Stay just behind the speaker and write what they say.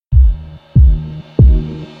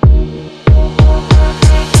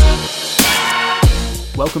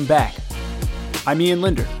welcome back. I'm Ian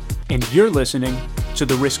Linder, and you're listening to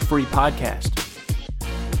the Risk-Free Podcast.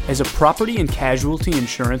 As a property and casualty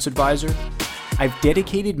insurance advisor, I've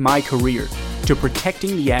dedicated my career to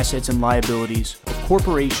protecting the assets and liabilities of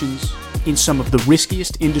corporations in some of the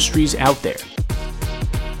riskiest industries out there.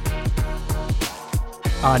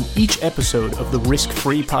 On each episode of the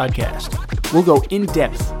Risk-Free Podcast, we'll go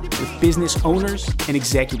in-depth with business owners and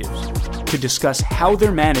executives to discuss how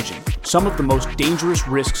they're managing some of the most dangerous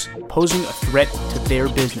risks posing a threat to their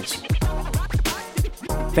business.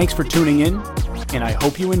 Thanks for tuning in, and I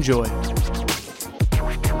hope you enjoy.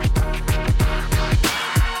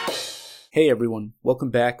 Hey everyone, welcome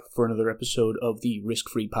back for another episode of the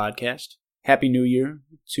Risk-Free Podcast. Happy New Year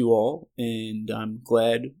to all, and I'm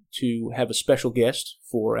glad to have a special guest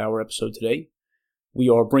for our episode today. We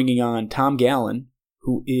are bringing on Tom Gallin,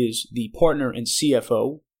 who is the partner and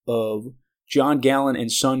CFO of John Gallin &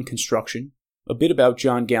 Son Construction. A bit about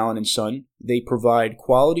John Gallin & Son: they provide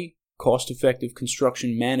quality, cost-effective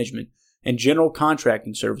construction management and general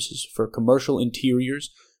contracting services for commercial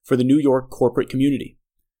interiors for the New York corporate community.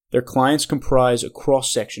 Their clients comprise a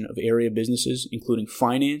cross-section of area businesses, including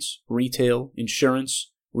finance, retail,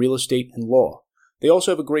 insurance, real estate, and law. They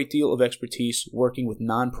also have a great deal of expertise working with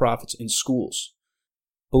nonprofits and schools.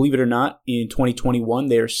 Believe it or not, in 2021,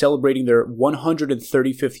 they are celebrating their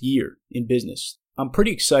 135th year in business. I'm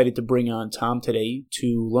pretty excited to bring on Tom today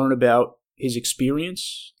to learn about his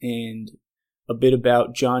experience and a bit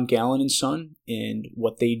about John Gallin & Son and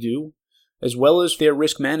what they do, as well as their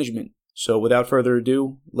risk management. So without further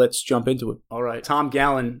ado, let's jump into it. All right, Tom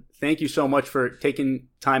Gallin, thank you so much for taking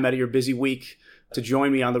time out of your busy week to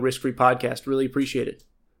join me on the Risk-Free Podcast. Really appreciate it.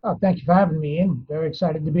 Oh, thank you for having me, Ian. Very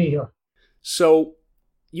excited to be here. So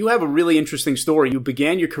you have a really interesting story. You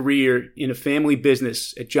began your career in a family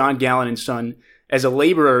business at John Gallin & Son as a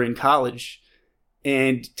laborer in college,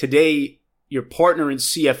 and today you're partner and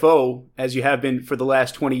CFO, as you have been for the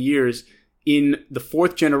last 20 years, in the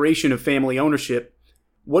fourth generation of family ownership.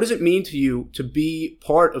 What does it mean to you to be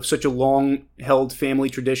part of such a long-held family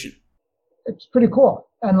tradition? It's pretty cool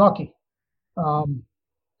and lucky.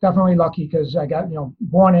 Definitely lucky because I got,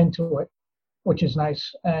 born into it, which is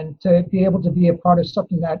nice. And to be able to be a part of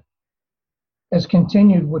something that has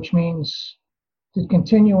continued, which means to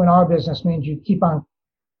continue in our business means you keep on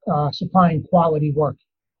supplying quality work,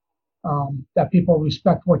 that people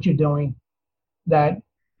respect what you're doing, that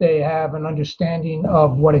they have an understanding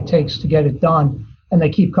of what it takes to get it done, and they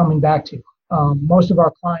keep coming back to you. Most of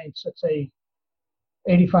our clients, let's say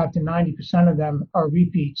 85 to 90% of them are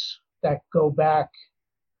repeats that go back.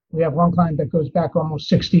 We have one client that goes back almost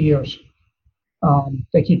 60 years.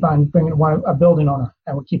 They keep on bringing a building owner,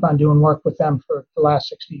 and we keep on doing work with them for the last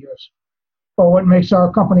 60 years. But what makes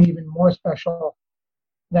our company even more special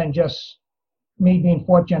than just me being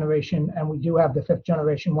fourth generation, and we do have the fifth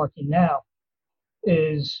generation working now,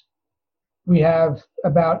 is we have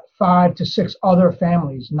about 5 to 6 other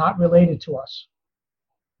families not related to us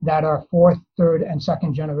that are fourth, third, and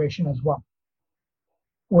second generation as well,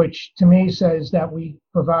 which to me says that we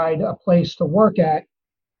provide a place to work at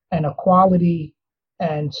and a quality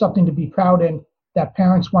and something to be proud in that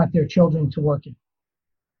parents want their children to work in.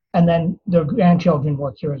 And then their grandchildren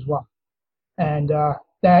work here as well. And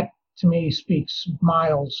that to me speaks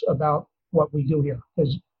miles about what we do here.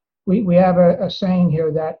 Because we have a saying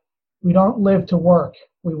here that we don't live to work,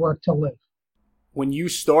 we work to live. When you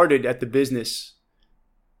started at the business,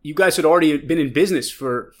 you guys had already been in business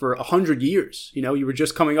for 100 years. You were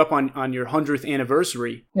just coming up on your 100th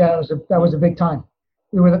anniversary. Yeah, that was a big time.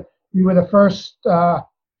 We were the first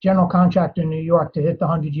general contractor in New York to hit the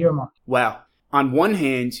 100-year mark. Wow. On one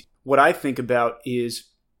hand, what I think about is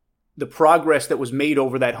the progress that was made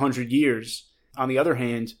over that 100 years. On the other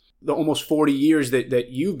hand, the almost 40 years that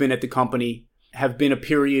you've been at the company have been a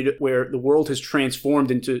period where the world has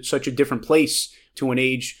transformed into such a different place, to an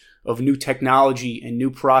age of new technology and new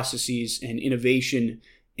processes and innovation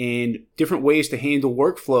and different ways to handle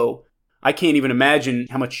workflow. I can't even imagine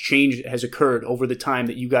how much change has occurred over the time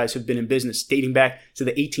that you guys have been in business, dating back to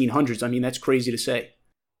the 1800s. I mean, that's crazy to say.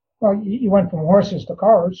 Well, you went from horses to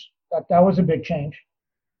cars. That was a big change.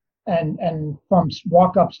 And from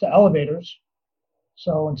walk-ups to elevators.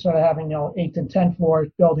 So instead of having, 8 to 10 floor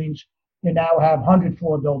buildings, you now have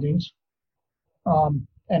 100-floor buildings.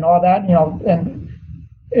 And all that, and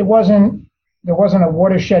there wasn't a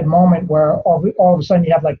watershed moment where all of a sudden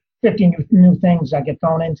you have like 50 new things that get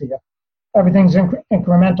thrown into you. Everything's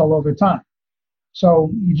incremental over time.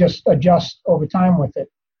 So you just adjust over time with it.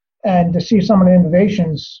 And to see some of the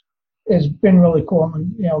innovations has been really cool.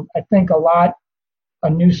 And, I think a lot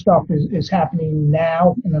of new stuff is happening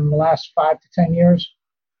now and in the last 5 to 10 years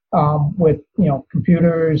with,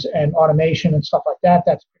 computers and automation and stuff like that.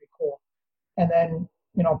 That's pretty cool. And then,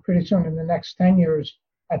 pretty soon in the next 10 years,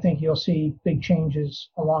 I think you'll see big changes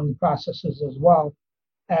along the processes as well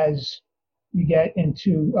as you get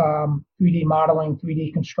into 3D modeling,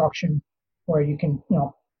 3D construction, where you can,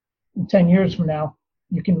 10 years from now,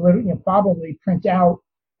 you can literally probably print out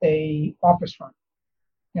a office front.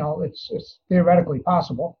 It's theoretically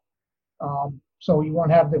possible. So you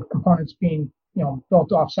won't have the components being,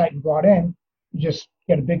 built off site and brought in. You just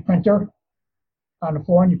get a big printer on the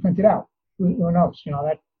floor and you print it out. Who knows?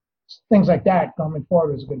 That things like that going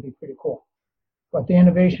forward is going to be pretty cool. But the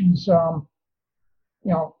innovations,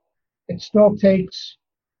 it still takes.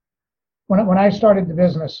 When I started the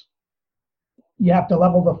business, you have to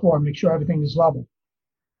level the floor, make sure everything is level.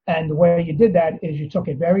 And the way you did that is you took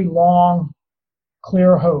a very long,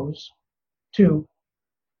 clear hose tube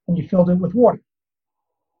and you filled it with water.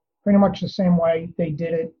 Pretty much the same way they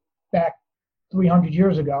did it back 300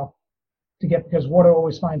 years ago because water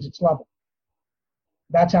always finds its level.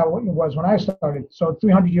 That's how it was when I started. So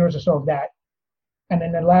 300 years or so of that. And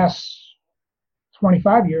in the last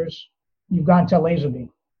 25 years, you've gone to a laser beam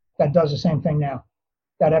that does the same thing now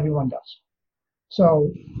that everyone does.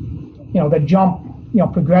 So, the jump,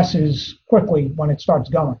 progresses quickly when it starts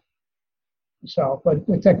going. So, but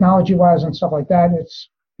the technology-wise and stuff like that,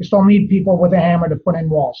 you still need people with a hammer to put in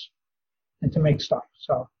walls and to make stuff.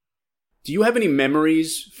 So, do you have any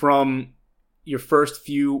memories from your first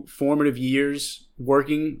few formative years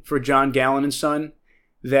working for John Gallin and Son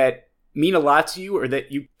that mean a lot to you or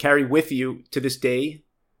that you carry with you to this day?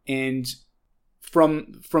 And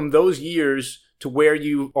from those years to where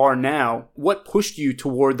you are now, what pushed you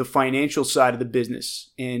toward the financial side of the business,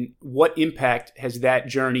 and what impact has that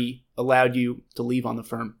journey allowed you to leave on the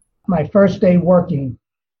firm? My first day working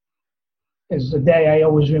is the day I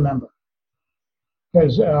always remember,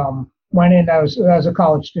 because went in, I was a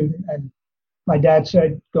college student, and my dad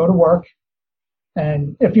said, go to work.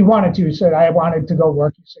 And if he wanted to, he said, I wanted to go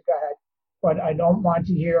work. He said, go ahead. But I don't want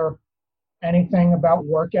to hear anything about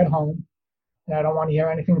work at home. And I don't want to hear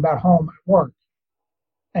anything about home at work.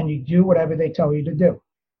 And you do whatever they tell you to do.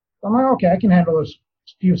 So I'm like, okay, I can handle those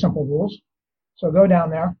few simple rules. So I go down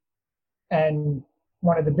there, and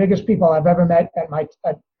one of the biggest people I've ever met at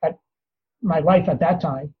my life at that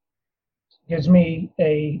time gives me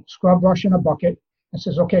a scrub brush and a bucket and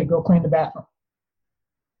says, okay, go clean the bathroom.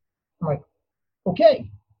 I'm like, okay.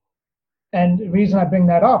 And the reason I bring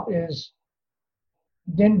that up is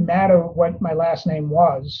it didn't matter what my last name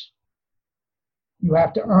was. You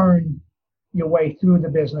have to earn your way through the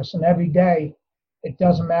business. And every day, it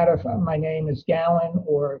doesn't matter if my name is Gallin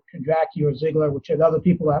or Kondracki or Ziegler, which are the other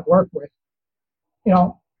people I work with.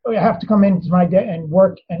 I have to come into my day and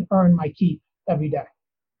work and earn my keep every day.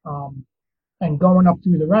 And going up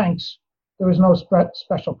through the ranks, there was no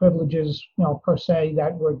special privileges, per se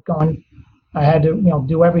that were going. I had to,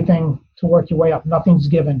 do everything to work your way up. Nothing's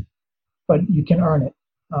given, but you can earn it.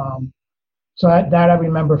 So that I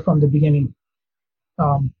remember from the beginning.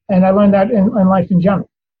 And I learned that in life in general,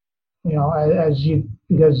 because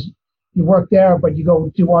you work there, but you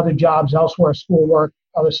go do other jobs elsewhere, schoolwork,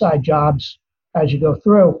 other side jobs as you go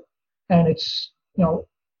through. And it's,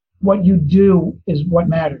 what you do is what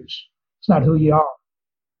matters. It's not who you are.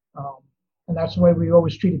 And that's the way we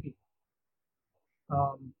always treated people.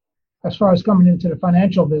 As far as coming into the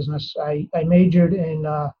financial business, I majored in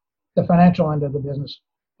the financial end of the business.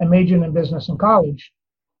 I majored in business in college.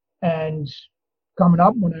 And coming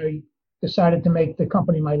up, when I decided to make the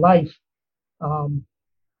company my life,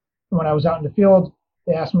 when I was out in the field,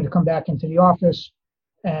 they asked me to come back into the office.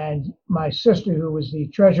 And my sister, who was the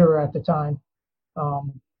treasurer at the time,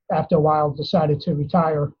 after a while decided to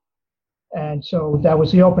retire. And so that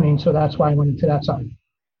was the opening. So that's why I went into that side.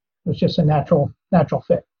 It was just a natural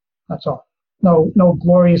fit. That's all. No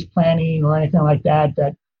glorious planning or anything like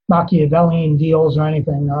that Machiavellian deals or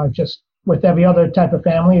anything. Just with every other type of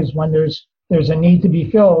family is when there's a need to be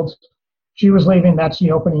filled. She was leaving. That's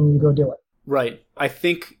the opening. You go do it. Right. I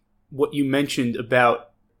think what you mentioned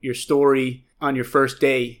about your story on your first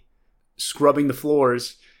day, scrubbing the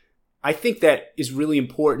floors, I think that is really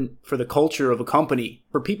important for the culture of a company.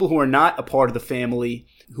 For people who are not a part of the family,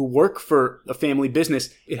 who work for a family business,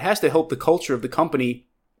 it has to help the culture of the company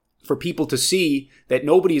for people to see that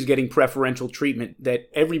nobody is getting preferential treatment, that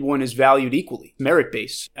everyone is valued equally,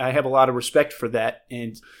 merit-based. I have a lot of respect for that,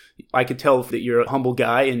 and I could tell that you're a humble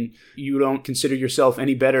guy and you don't consider yourself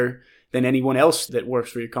any better than anyone else that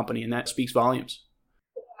works for your company, and that speaks volumes.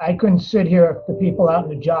 I couldn't sit here if the people out in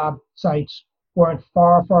the job sites weren't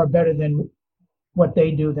far, far better than what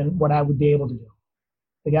they do than what I would be able to do.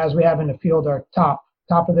 The guys we have in the field are top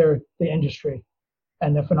top of the industry,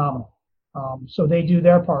 and they're phenomenal. So they do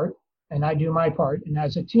their part, and I do my part. And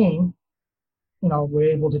as a team,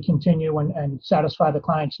 we're able to continue and satisfy the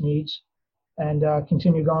client's needs and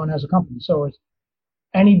continue going as a company. So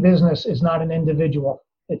any business is not an individual.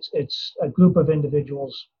 It's a group of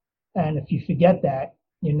individuals. And if you forget that,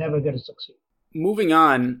 you're never going to succeed. Moving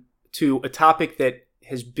on to a topic that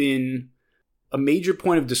has been a major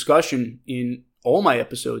point of discussion in all my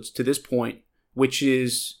episodes to this point, which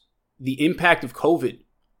is the impact of COVID.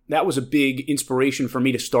 That was a big inspiration for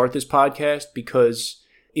me to start this podcast because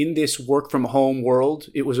in this work from home world,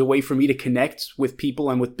 it was a way for me to connect with people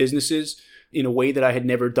and with businesses in a way that I had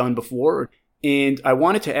never done before. And I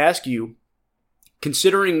wanted to ask you,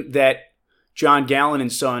 considering that John Gallin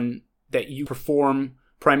and Son, that you perform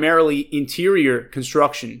primarily interior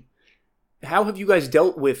construction, how have you guys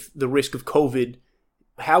dealt with the risk of COVID?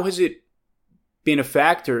 How has it been a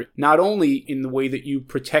factor, not only in the way that you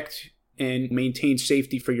protect and maintain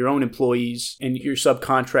safety for your own employees and your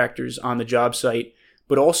subcontractors on the job site,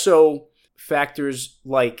 but also factors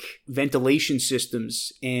like ventilation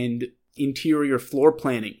systems and interior floor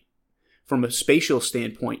planning from a spatial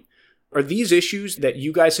standpoint? Are these issues that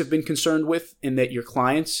you guys have been concerned with and that your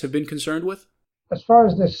clients have been concerned with? As far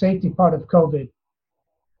as the safety part of COVID,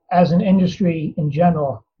 as an industry in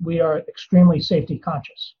general, we are extremely safety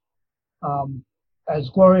conscious. As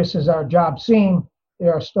glorious as our jobs seem, they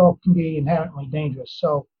are still can be inherently dangerous.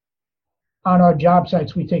 So on our job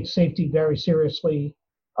sites, we take safety very seriously.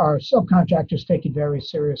 Our subcontractors take it very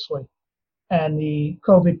seriously. And the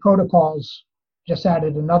COVID protocols just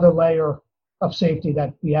added another layer of safety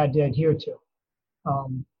that we had to adhere to.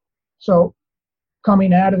 So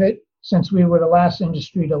coming out of it, since we were the last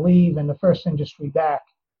industry to leave and the first industry back,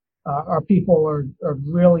 our people are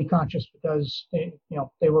really conscious because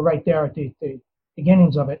they were right there at the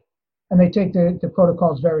beginnings of it, and they take the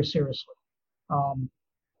protocols very seriously.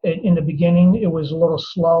 In the beginning, it was a little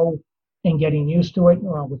slow in getting used to it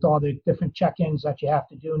with all the different check-ins that you have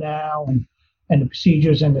to do now and the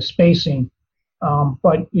procedures and the spacing.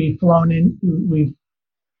 But we've melded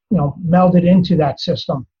into that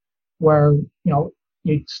system where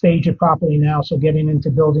you stage it properly now, so getting into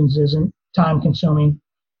buildings isn't time consuming.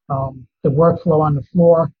 The workflow on the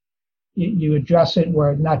floor, you address it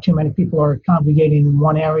where not too many people are congregating in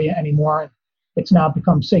one area anymore. It's now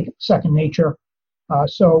become second nature.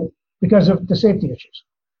 So because of the safety issues.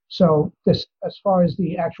 So this, as far as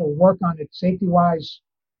the actual work on it, safety-wise,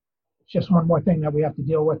 it's just one more thing that we have to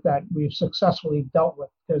deal with that we've successfully dealt with.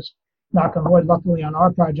 Because, knock on wood, luckily on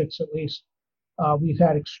our projects at least, we've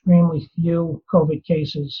had extremely few COVID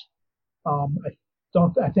cases.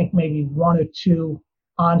 I think maybe one or two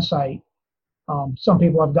on site. Some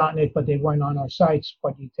people have gotten it, but they weren't on our sites,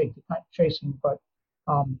 but you take the time tracing. But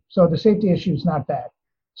so the safety issue is not bad.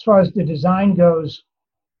 As far as the design goes,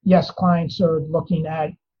 yes, clients are looking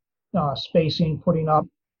at spacing, putting up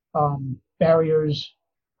barriers,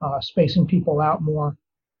 spacing people out more.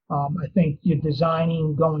 I think your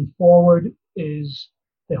designing going forward is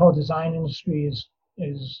the whole design industry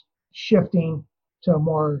is shifting to a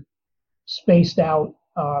more spaced out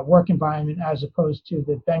work environment as opposed to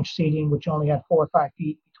the bench seating, which only had 4 or 5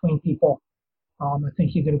 feet between people. I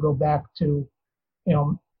think you're going to go back to,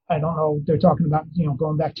 I don't know, they're talking about,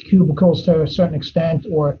 going back to cubicles to a certain extent,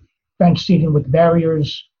 or bench seating with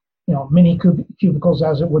barriers, mini cubicles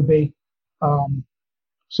as it would be.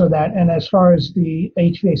 So that, and as far as the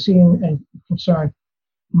HVAC and concerned,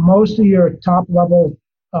 most of your top level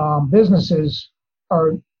businesses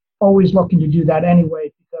are always looking to do that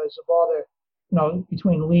anyway because of all the,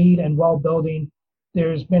 between LEED and well building,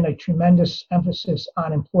 there's been a tremendous emphasis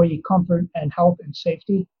on employee comfort and health and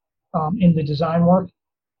safety in the design work.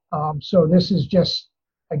 So this is just,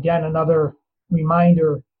 again, another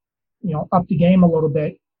reminder, up the game a little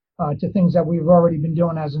bit to things that we've already been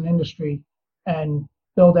doing as an industry, and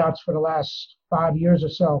build outs for the last 5 years or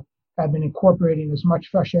so have been incorporating as much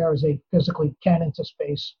fresh air as they physically can into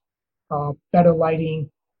space, better lighting.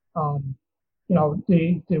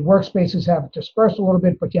 The workspaces have dispersed a little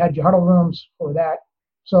bit, but you had your huddle rooms for that.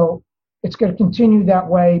 So it's going to continue that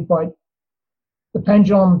way, but the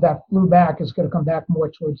pendulum that flew back is going to come back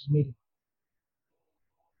more towards the medium.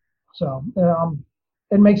 So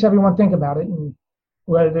it makes everyone think about it, and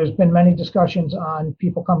where there's been many discussions on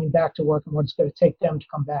people coming back to work and what it's going to take them to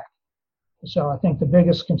come back. So I think the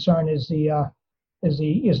biggest concern is the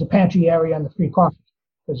pantry area and the free coffee,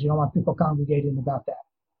 because you don't want people congregating about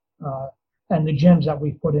that. And the gyms that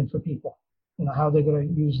we've put in for people, how they're going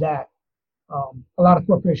to use that. A lot of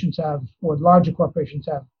corporations have, or larger corporations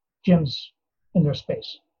have, gyms in their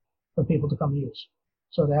space for people to come use.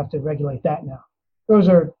 So they have to regulate that now. Those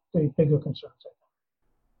are the bigger concerns.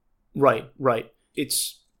 Right, right.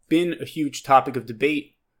 It's been a huge topic of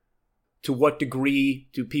debate. To what degree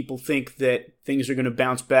do people think that things are going to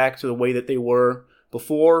bounce back to the way that they were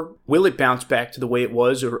before? Will it bounce back to the way it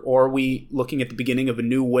was, or are we looking at the beginning of a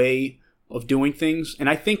new way of doing things? And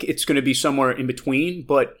I think it's going to be somewhere in between,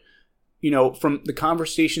 but from the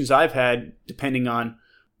conversations I've had, depending on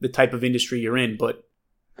the type of industry you're in, but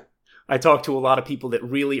I talk to a lot of people that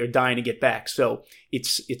really are dying to get back. So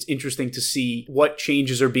it's interesting to see what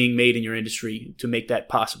changes are being made in your industry to make that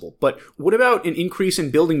possible. But what about an increase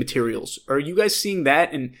in building materials? Are you guys seeing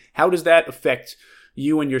that? And how does that affect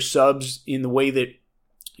you and your subs in the way that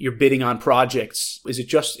you're bidding on projects? Is it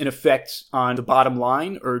just an effect on the bottom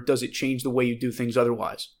line, or does it change the way you do things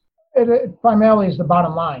otherwise? It primarily is the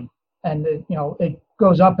bottom line, and it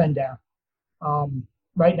goes up and down.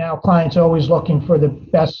 Right now, clients are always looking for the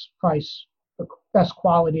best price, the best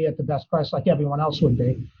quality at the best price, like everyone else would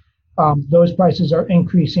be. Those prices are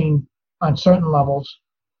increasing on certain levels,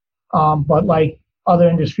 but like other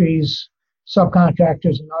industries,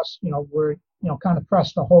 subcontractors and us, we're kind of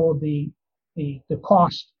pressed to hold the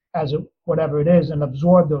cost as whatever it is and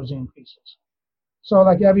absorb those increases. So,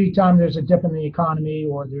 like every time there's a dip in the economy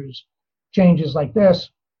or there's changes like this,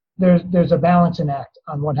 there's a balancing act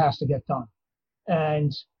on what has to get done.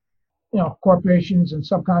 And, corporations and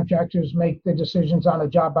subcontractors make the decisions on a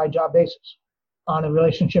job-by-job basis, on a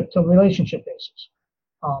relationship-to-relationship basis.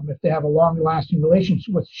 If they have a long-lasting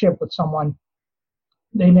relationship with someone,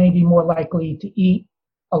 they may be more likely to eat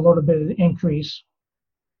a little bit of the increase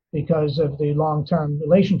because of the long-term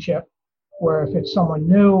relationship, where if it's someone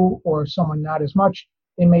new or someone not as much,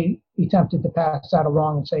 they may be tempted to pass that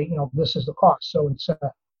along and say, this is the cost. So it's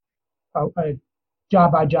a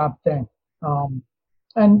job-by-job thing.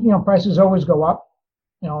 And prices always go up.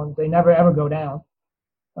 They never ever go down.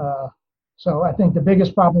 So I think the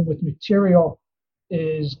biggest problem with material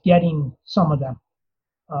is getting some of them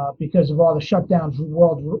because of all the shutdowns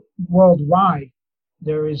worldwide.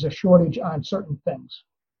 There is a shortage on certain things.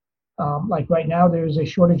 Like right now, there is a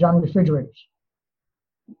shortage on refrigerators.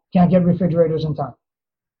 Can't get refrigerators in time.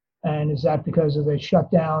 And is that because of the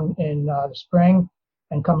shutdown in the spring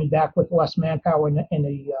and coming back with less manpower in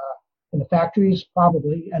the factories?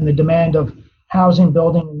 Probably. And the demand of housing,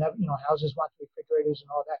 building, and houses want refrigerators and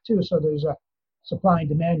all that too. So there's a supply and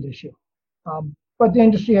demand issue. But the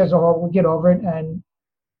industry as a whole will get over it. And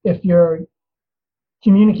if you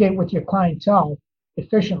communicate with your clientele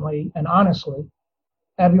efficiently and honestly,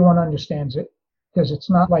 everyone understands it, because it's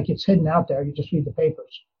not like it's hidden out there. You just read the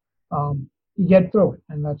papers. You get through it,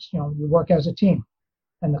 and that's you work as a team,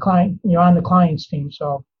 and you're on the client's team,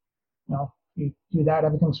 so you do that,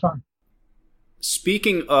 everything's fine.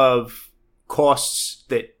 Speaking of costs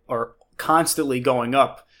that are constantly going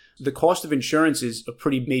up, the cost of insurance is a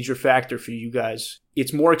pretty major factor for you guys.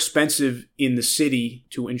 It's more expensive in the city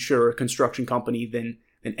to insure a construction company than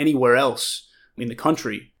anywhere else in the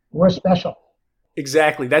country. We're special.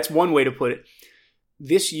 Exactly. That's one way to put it.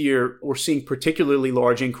 This year, we're seeing particularly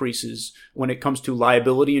large increases when it comes to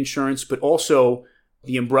liability insurance, but also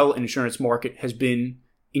the umbrella insurance market has been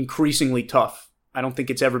increasingly tough. I don't think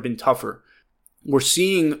it's ever been tougher. We're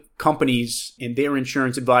seeing companies and their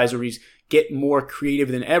insurance advisories get more creative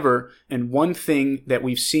than ever. And one thing that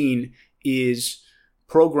we've seen is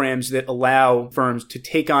programs that allow firms to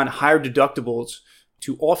take on higher deductibles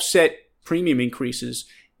to offset premium increases,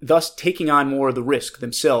 thus taking on more of the risk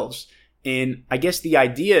themselves. And I guess the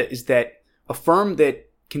idea is that a firm that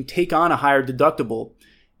can take on a higher deductible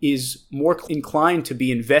is more inclined to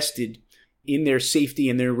be invested in their safety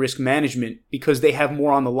and their risk management because they have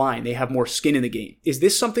more on the line. They have more skin in the game. Is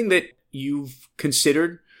this something that you've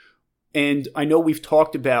considered? And I know we've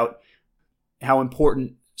talked about how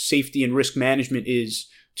important safety and risk management is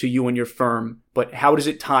to you and your firm, but how does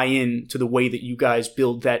it tie in to the way that you guys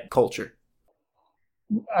build that culture?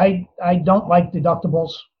 I don't like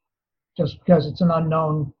deductibles just because it's an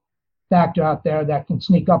unknown factor out there that can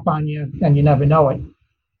sneak up on you and you never know it.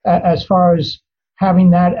 As far as having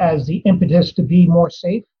that as the impetus to be more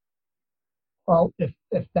safe, well,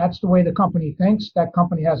 if that's the way the company thinks, that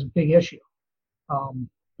company has a big issue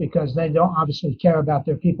because they don't obviously care about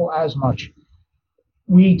their people as much.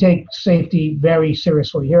 We take safety very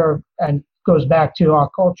seriously here, and goes back to our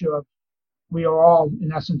culture of we are all,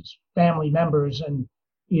 in essence, family members, and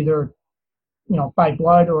either by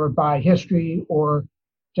blood or by history or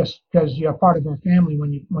just because you're part of our family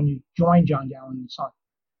when you join John Gallin and Son.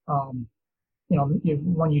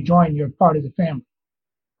 When you join, you're part of the family.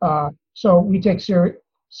 So we take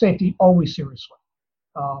safety always seriously.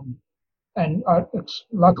 And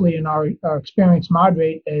luckily, in our experience mod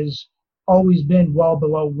rate is always been well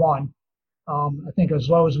below 1. I think as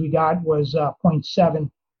low as we got was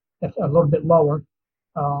 0.7, if a little bit lower.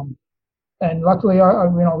 And luckily,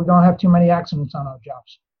 we don't have too many accidents on our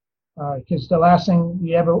jobs. Because the last thing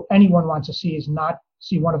anyone wants to see is not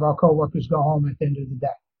see one of our coworkers go home at the end of the day.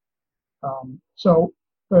 So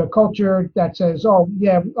for a culture that says, oh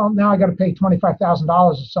yeah, well, now I got to pay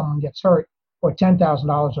 $25,000 if someone gets hurt, or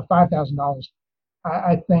 $10,000 or $5,000,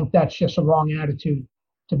 I think that's just a wrong attitude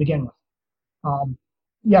to begin with.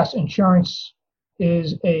 Yes, insurance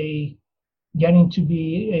is getting to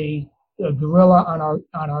be a gorilla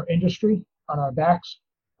on our industry, on our backs.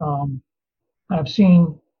 I've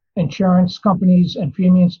seen insurance companies and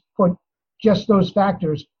premiums put just those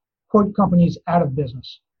factors put companies out of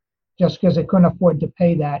business just because they couldn't afford to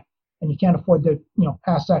pay that, and you can't afford to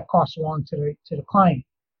pass that cost along to the client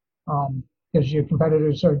because your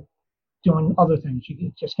competitors are doing other things.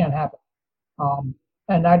 It just can't happen.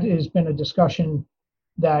 And that has been a discussion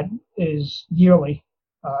that is yearly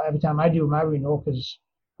every time I do my renewal, because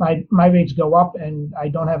my rates go up and I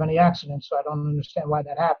don't have any accidents, so I don't understand why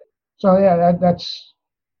that happened. So yeah, that's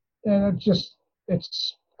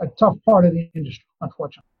it's a tough part of the industry,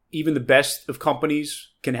 unfortunately. Even the best of companies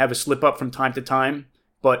can have a slip up from time to time,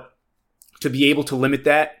 but to be able to limit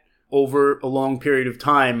that over a long period of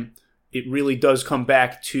time, it really does come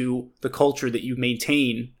back to the culture that you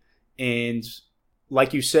maintain. And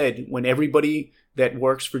like you said, when everybody that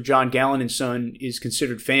works for John Gallin and Son is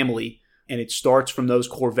considered family, and it starts from those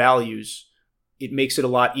core values, it makes it a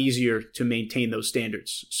lot easier to maintain those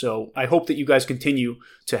standards. So I hope that you guys continue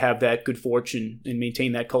to have that good fortune and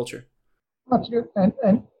maintain that culture. That's good.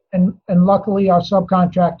 And luckily our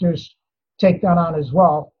subcontractors take that on as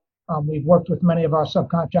well. We've worked with many of our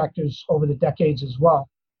subcontractors over the decades as well.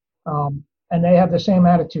 And they have the same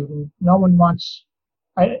attitude. And no one wants,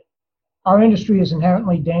 our industry is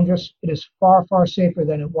inherently dangerous. It is far, far safer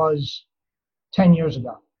than it was 10 years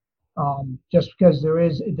ago, just because there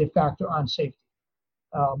is a factor on safety.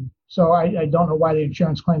 So I don't know why the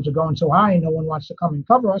insurance claims are going so high. No one wants to come and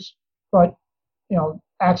cover us, but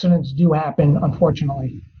accidents do happen,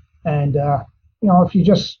 unfortunately. And if you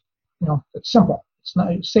just, it's simple. It's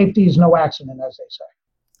not, safety is no accident, as they say.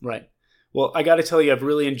 Right. Well, I got to tell you, I've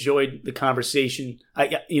really enjoyed the conversation.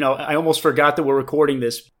 I almost forgot that we're recording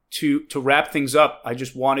this. To wrap things up, I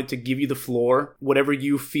just wanted to give you the floor, whatever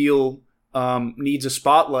you feel needs a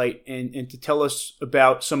spotlight, and to tell us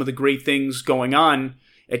about some of the great things going on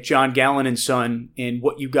at John Gallin and Son and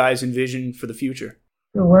what you guys envision for the future.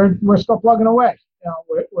 We're still plugging away.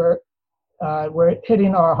 We're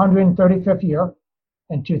hitting our 135th year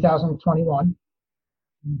in 2021,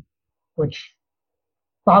 which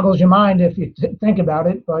boggles your mind if you think about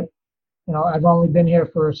it. But I've only been here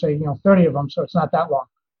for 30 of them, so it's not that long.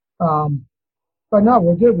 But no,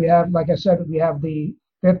 we're good. We have, like I said, we have the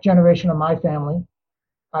 5th generation of my family.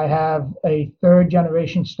 I have a 3rd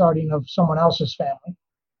generation starting of someone else's family.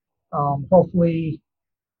 Hopefully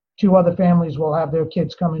 2 other families will have their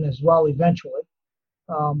kids coming as well eventually.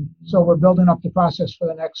 So we're building up the process for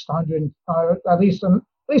the next 100, at least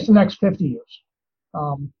the next 50 years.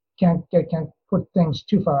 Can't put things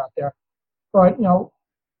too far out there, but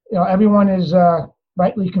everyone is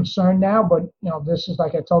rightly concerned now. But this is,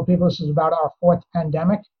 like I told people, this is about our 4th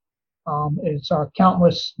pandemic. It's our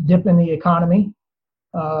countless dip in the economy.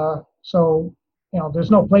 So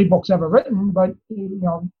there's no playbooks ever written, but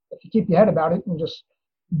if you keep your head about it and just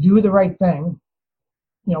do the right thing,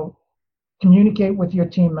 communicate with your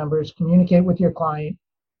team members, communicate with your client,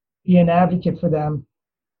 be an advocate for them,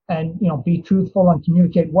 and be truthful and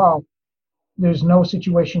communicate well. There's no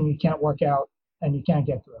situation you can't work out and you can't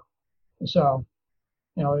get through. So,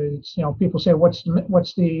 it's people say, what's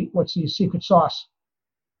the secret sauce?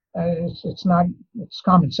 It's not. It's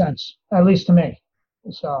common sense, at least to me.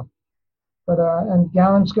 So, but and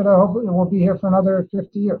Gallin's hopefully will be here for another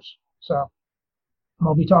 50 years. So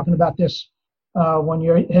we'll be talking about this when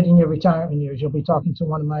you're hitting your retirement years. You'll be talking to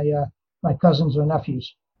one of my cousins or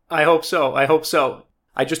nephews. I hope so.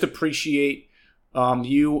 I just appreciate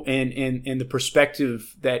you and the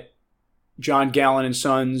perspective that John Gallin and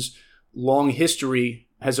Sons' long history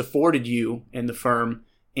has afforded you and the firm,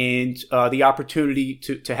 and the opportunity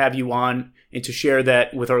to have you on and to share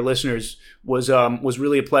that with our listeners was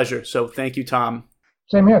really a pleasure. So thank you, Tom.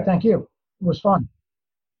 Same here. Thank you. It was fun.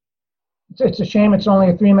 It's a shame it's only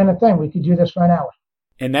a 3-minute thing. We could do this for an hour.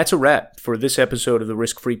 And that's a wrap for this episode of the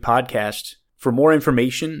Risk Free Podcast. For more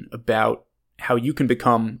information about how you can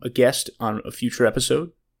become a guest on a future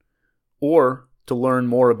episode, or to learn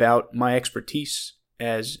more about my expertise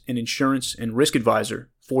as an insurance and risk advisor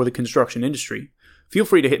for the construction industry, feel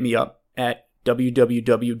free to hit me up at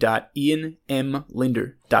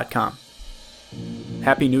www.ianmlinder.com.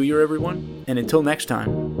 Happy New Year, everyone, and until next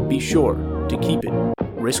time, be sure to keep it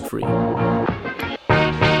risk-free.